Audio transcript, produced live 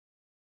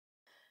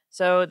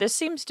So this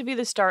seems to be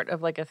the start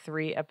of like a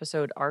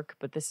 3-episode arc,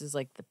 but this is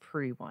like the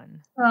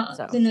pre-one.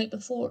 So The night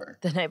before.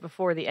 The night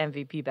before the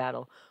MVP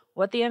battle.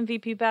 What the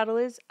MVP battle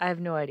is, I have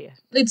no idea.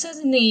 It says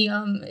in the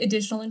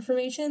additional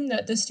information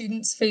that the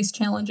students face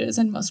challenges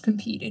and must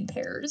compete in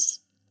pairs.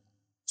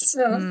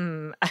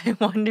 So I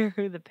wonder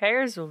who the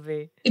pairs will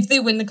be. If they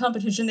win the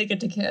competition, they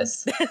get to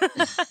kiss.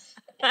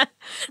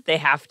 They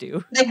have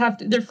to. They have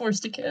to. They're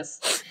forced to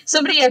kiss.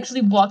 Somebody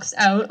actually walks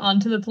out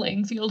onto the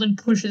playing field and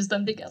pushes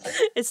them together.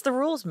 It's the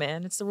rules,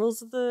 man. It's the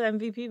rules of the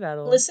MVP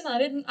battle. Listen, I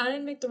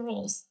didn't make the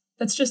rules.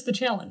 That's just the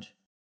challenge.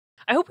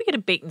 I hope we get a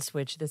bait and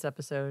switch this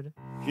episode.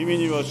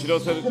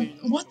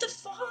 What the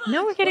fuck?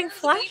 No, we're getting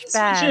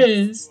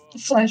flashbacks.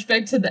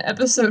 Flashback to the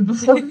episode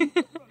before.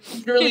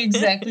 Literally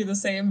exactly the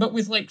same, but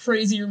with like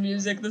crazier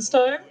music this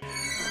time.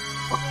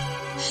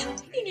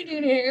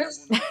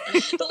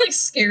 The like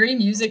scary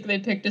music they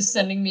picked is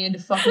sending me into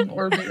fucking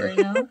orbit right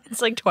now.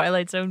 It's like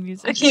Twilight Zone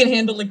music. I can't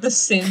handle like the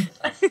synth.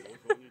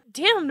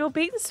 Damn, no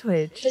bait and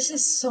switch. This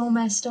is so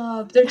messed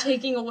up. They're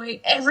taking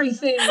away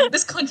everything.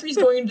 This country's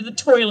going into the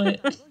toilet.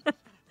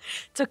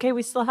 It's okay,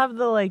 we still have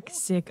the like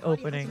sick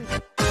opening.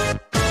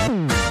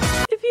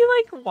 If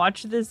you like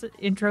watch this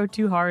intro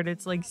too hard,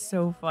 it's like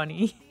so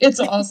funny. It's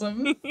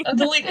awesome.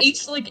 The like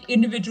each like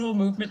individual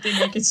movement they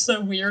make is so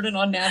weird and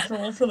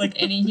unnatural for like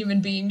any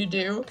human being to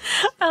do.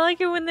 I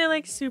like it when they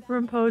like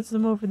superimpose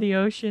them over the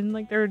ocean,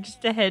 like they're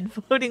just a head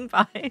floating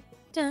by.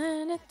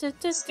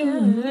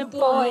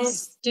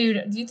 Boys.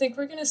 Dude, do you think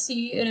we're gonna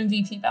see an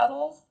MVP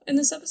battle in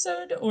this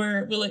episode,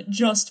 or will it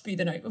just be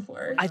the night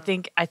before? I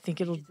think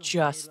it'll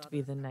just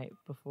be the night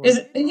before.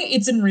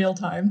 It's in real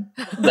time.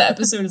 The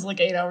episode is like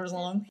 8 hours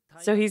long.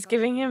 So he's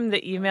giving him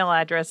the email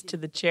address to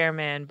the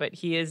chairman, but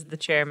he is the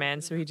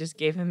chairman, so he just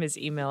gave him his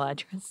email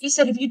address. He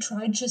said, "Have you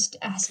tried just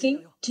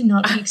asking to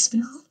not be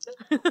expelled?"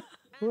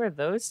 Who are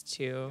those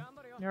two?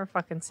 Never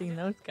fucking seen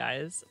those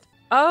guys.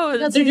 Oh,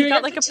 Yeah, so they're he doing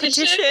got a like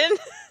petition? a petition.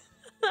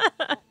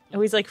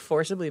 Oh, he's like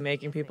forcibly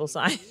making people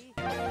sign.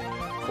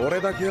 The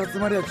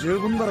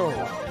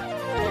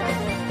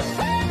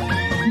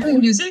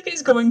music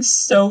is going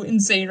so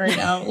insane right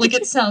now. Like,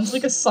 it sounds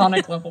like a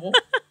Sonic level.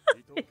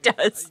 It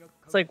does.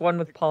 It's like one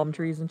with palm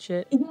trees and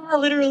shit. Yeah,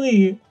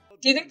 literally.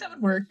 Do you think that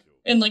would work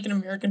in like an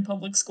American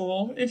public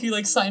school if you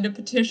like signed a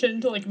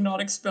petition to like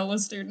not expel a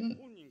student?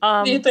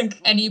 Do you think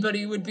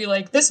anybody would be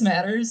like, this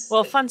matters?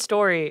 Well, fun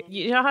story.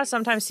 You know how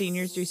sometimes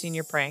seniors do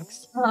senior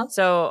pranks? Uh-huh.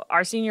 So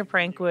our senior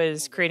prank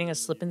was creating a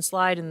slip and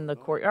slide in the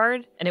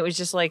courtyard. And it was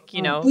just like,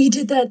 you know, We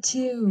did that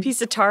too. piece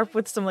of tarp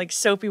with some like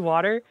soapy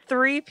water.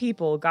 3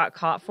 people got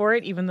caught for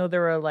it, even though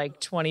there were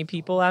like 20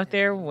 people out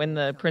there when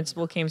the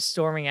principal came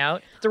storming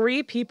out.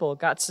 3 people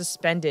got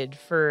suspended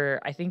for,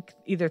 I think,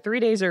 either 3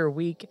 days or a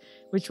week,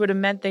 which would have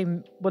meant they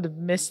would have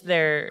missed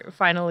their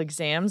final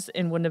exams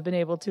and wouldn't have been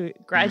able to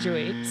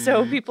graduate.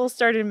 So people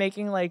started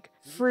making like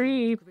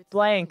free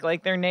blank,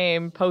 like their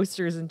name,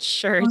 posters and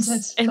shirts,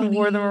 that's and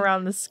wore funny. them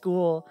around the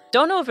school.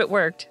 Don't know if it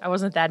worked. I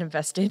wasn't that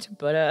invested,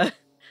 but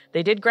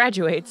they did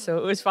graduate, so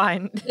it was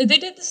fine. They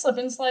did the slip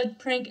and slide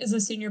prank as a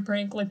senior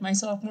prank like my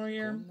sophomore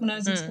year when I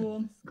was in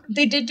school.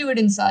 They did do it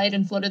inside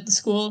and flooded the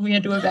school and we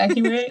had to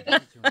evacuate,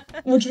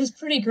 which was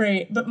pretty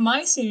great. But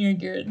my senior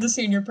year, the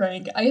senior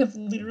prank, I have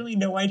literally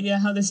no idea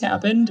how this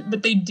happened,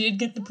 but they did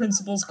get the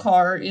principal's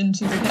car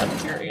into the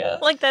cafeteria.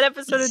 Like that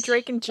episode of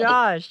Drake and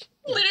Josh.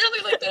 Literally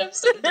like that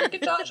episode of Drake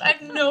and Josh. I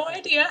have no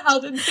idea how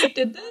they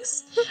did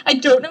this. I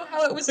don't know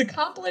how it was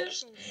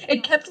accomplished.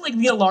 It kept like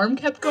the alarm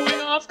kept going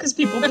off because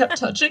people kept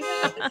touching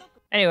it.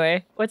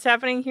 Anyway, what's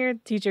happening here?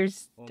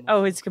 Teachers,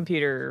 his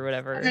computer or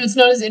whatever. And it's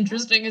not as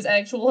interesting as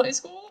actual high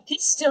school.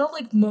 He's still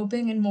like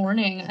moping and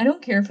mourning. I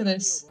don't care for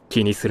this.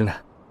 気にする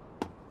な。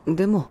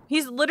でも、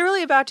 He's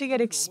literally about to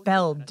get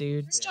expelled,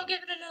 dude. Just don't give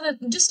it another.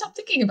 Just stop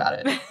thinking about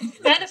it.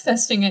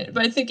 Manifesting it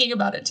by thinking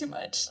about it too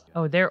much.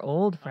 Oh, they're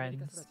old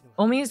friends.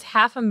 Omi is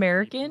half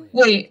American?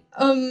 Wait,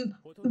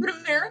 but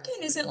American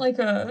isn't like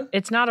a.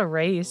 It's not a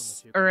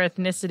race or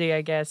ethnicity,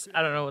 I guess.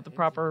 I don't know what the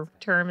proper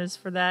term is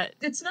for that.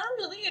 It's not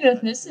really an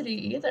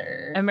ethnicity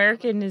either.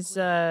 American is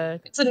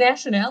It's a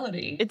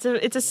nationality. it's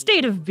a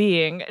state of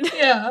being.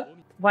 Yeah.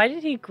 Why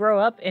did he grow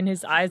up and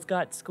his eyes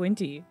got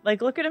squinty?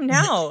 Like, look at him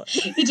now.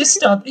 He just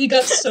stopped. He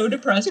got so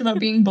depressed about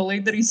being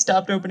bullied that he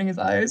stopped opening his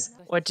eyes.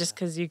 What, just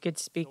because you could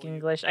speak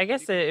English? I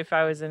guess if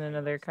I was in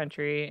another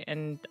country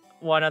and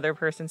one other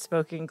person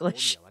spoke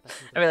English,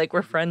 I'd be like,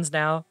 we're friends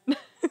now.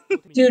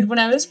 Dude, when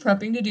I was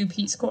prepping to do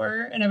Peace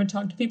Corps and I would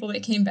talk to people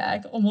that came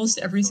back, almost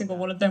every single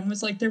one of them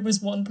was like, there was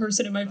one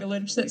person in my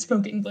village that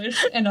spoke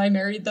English and I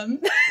married them.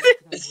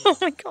 Oh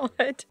my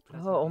god.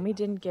 Oh, Omi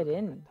didn't get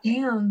in.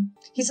 Damn.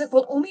 He's like,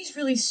 well, Omi's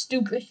really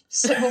stupid,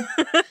 so...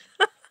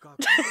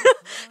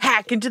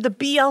 Hack into the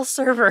BL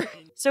server.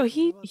 So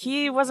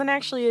he wasn't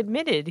actually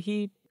admitted.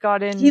 He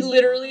got in. He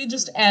literally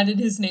just added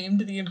his name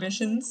to the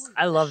ambitions.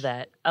 I love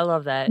that. I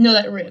love that. No,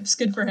 that rips.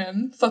 Good for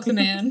him. Fuck the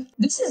man.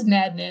 This is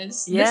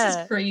madness. Yeah. This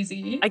is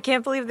crazy. I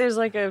can't believe there's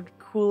like a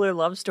cooler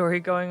love story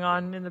going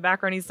on in the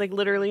background. He's like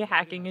literally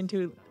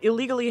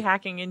illegally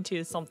hacking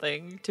into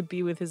something to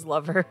be with his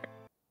lover.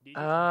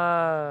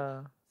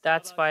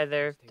 That's why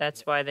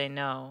they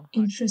know.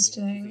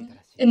 Interesting.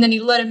 And then he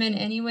let him in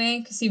anyway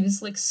because he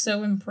was like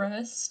so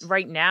impressed.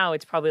 Right now,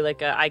 it's probably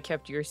like a I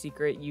kept your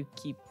secret, you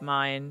keep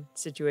mine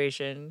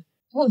situation.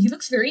 Oh, he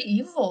looks very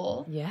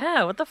evil.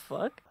 Yeah, what the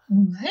fuck?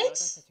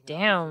 What?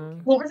 Damn.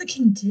 What were the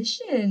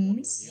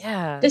conditions?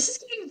 Yeah. This is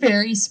getting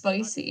very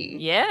spicy.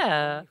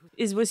 Yeah.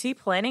 Was he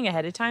planning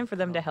ahead of time for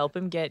them to help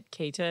him get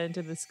Keita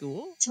into the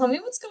school? Tell me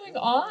what's going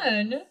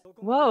on.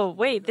 Whoa,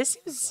 wait, this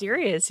seems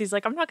serious. He's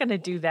like, I'm not gonna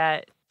do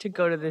that to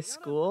go to this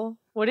school.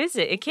 What is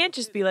it? It can't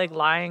just be like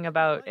lying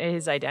about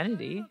his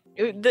identity.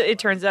 It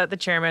turns out the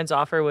chairman's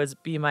offer was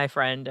be my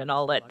friend and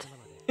I'll let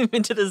him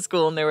into the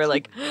school, and they were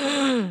like,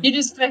 you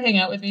just hang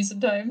out with me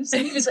sometimes.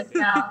 And he was like,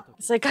 nah.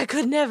 It's like, I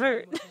could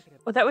never.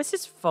 Well, that was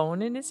his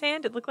phone in his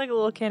hand. It looked like a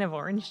little can of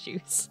orange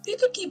juice. You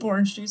could keep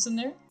orange juice in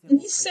there. And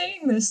he's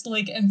saying this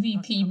like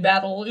MVP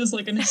battle is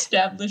like an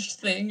established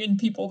thing and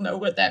people know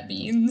what that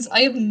means.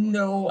 I have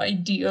no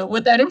idea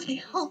what that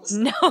entails.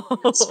 No.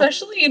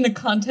 Especially in the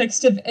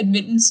context of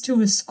admittance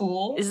to a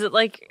school. Is it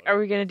like, are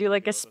we going to do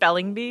like a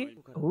spelling bee?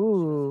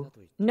 Ooh.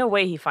 No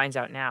way he finds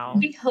out now.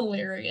 It'd be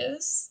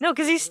hilarious. No,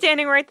 because he's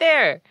standing right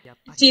there.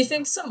 Do you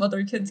think some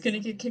other kid's gonna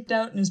get kicked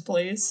out in his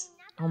place?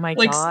 Oh my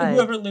like, god. Like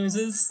whoever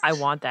loses? I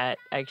want that,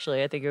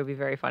 actually. I think it would be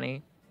very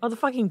funny. Oh, the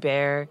fucking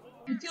bear.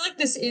 I feel like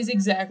this is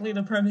exactly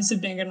the premise of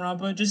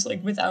Danganronpa, just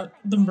like without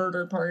the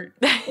murder part.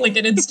 Like,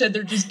 and instead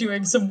they're just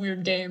doing some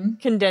weird game.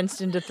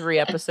 Condensed into 3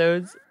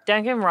 episodes.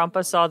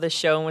 Danganronpa saw this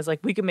show and was like,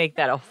 we could make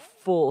that a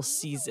full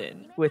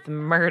season with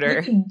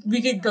murder.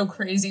 We could go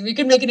crazy. We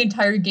could make an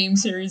entire game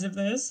series of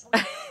this.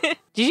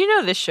 Did you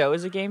know this show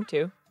is a game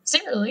too? Is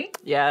it really?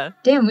 Yeah.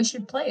 Damn, we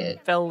should play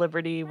it. Fell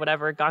Liberty,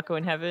 whatever,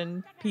 Gakuen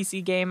Heaven,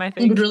 PC game, I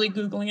think. I'm literally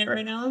Googling it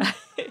right now.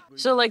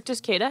 So, like,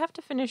 does Keita have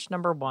to finish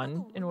number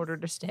 1 in order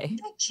to stay?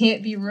 That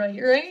can't be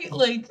right?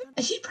 Like,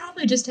 he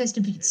probably just has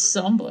to beat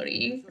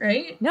somebody,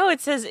 right? No,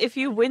 it says if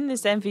you win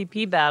this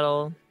MVP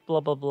battle, blah,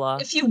 blah, blah.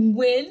 If you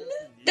win?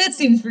 That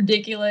seems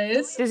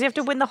ridiculous. Does he have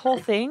to win the whole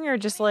thing, or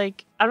just,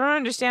 like, I don't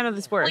understand how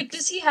this works. Like,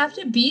 does he have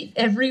to beat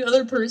every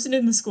other person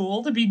in the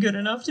school to be good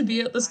enough to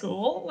be at the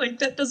school? Like,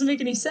 that doesn't make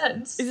any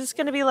sense. Is this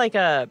gonna be like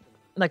a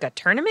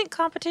tournament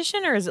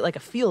competition, or is it like a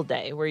field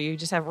day where you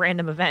just have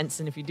random events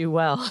and if you do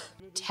well?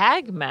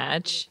 Tag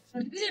match?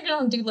 Maybe they're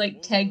gonna do,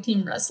 like, tag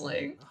team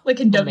wrestling. Like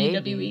in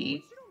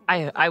WWE.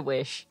 I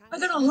wish. I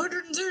got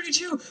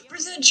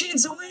 132%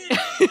 chance of winning.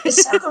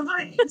 It's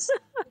sacrifice.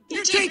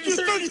 You take your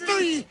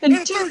 33 and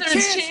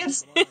 2/3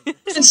 chance.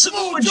 And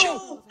Samoa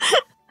Joe. I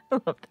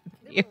love that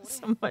video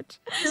so much.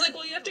 He's like,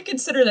 well, you have to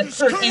consider that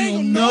Kurt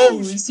Angle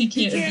knows he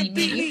can't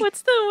beat me.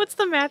 What's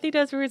the math he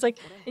does where he's like,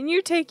 and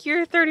you take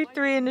your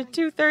 33 and a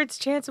 2/3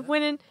 chance of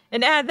winning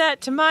and add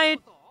that to my...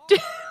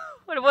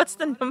 What's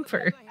the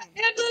number?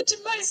 Add that to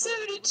my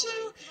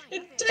 72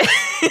 and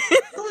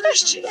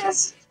 3/4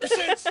 chance.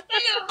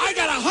 I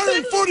got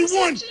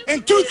 141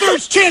 and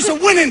 2/3 chance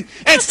of winning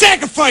at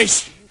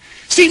sacrifice.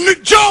 See,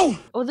 Joe!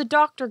 Oh, the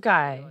doctor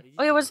guy.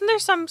 Oh yeah, wasn't there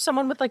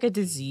someone with like a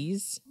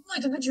disease? Oh my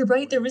god, you're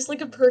right. There was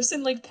like a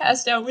person like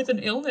passed out with an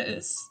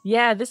illness.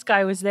 Yeah, this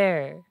guy was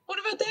there. What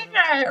about that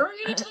guy? Are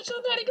we gonna touch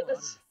on that again?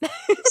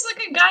 It's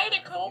like a guy in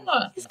a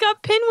coma. He's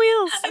got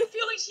pinwheels. I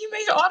feel like he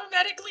may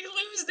automatically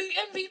lose the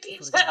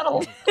MVP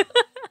battle.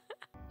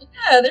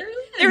 Yeah, there he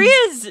is. There he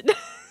is.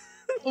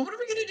 Well, what are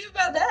we gonna do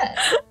about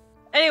that?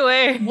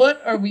 Anyway.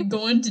 What are we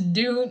going to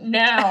do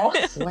now?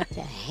 What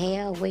the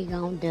hell we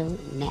gonna do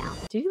now?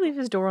 Did he leave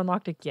his door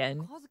unlocked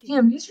again?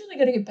 Damn, he's really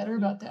gotta get better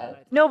about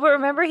that. No, but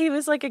remember he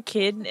was like a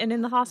kid and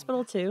in the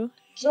hospital too?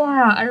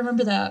 Yeah, I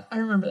remember that.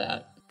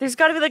 There's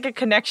gotta be like a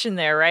connection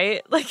there,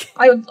 right? Like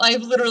I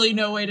have literally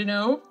no way to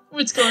know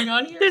what's going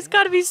on here. There's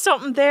gotta be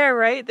something there,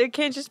 right? There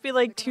can't just be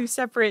like 2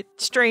 separate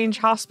strange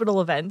hospital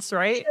events,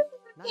 right? It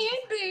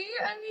can't be.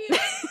 I mean,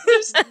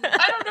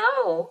 I don't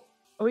know.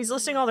 Oh, he's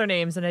listing all their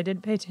names and I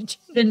didn't pay attention.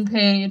 Didn't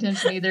pay any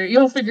attention either.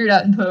 You'll figure it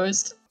out in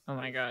post. Oh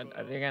my god,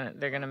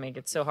 they're gonna make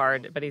it so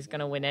hard, but he's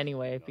gonna win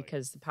anyway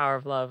because the power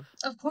of love.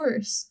 Of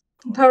course.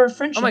 The power of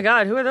friendship. Oh my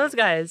god, who are those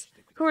guys?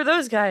 Who are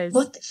those guys?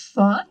 What the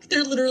fuck?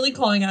 They're literally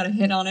calling out a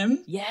hit on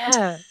him.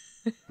 Yeah.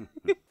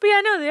 But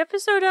yeah, no, the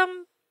episode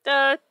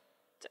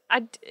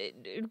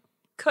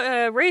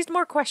raised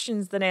more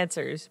questions than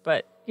answers,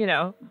 but you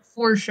know.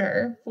 For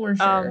sure.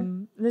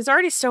 There's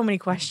already so many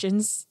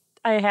questions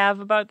I have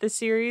about this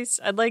series.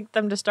 I'd like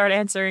them to start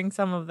answering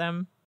some of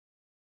them.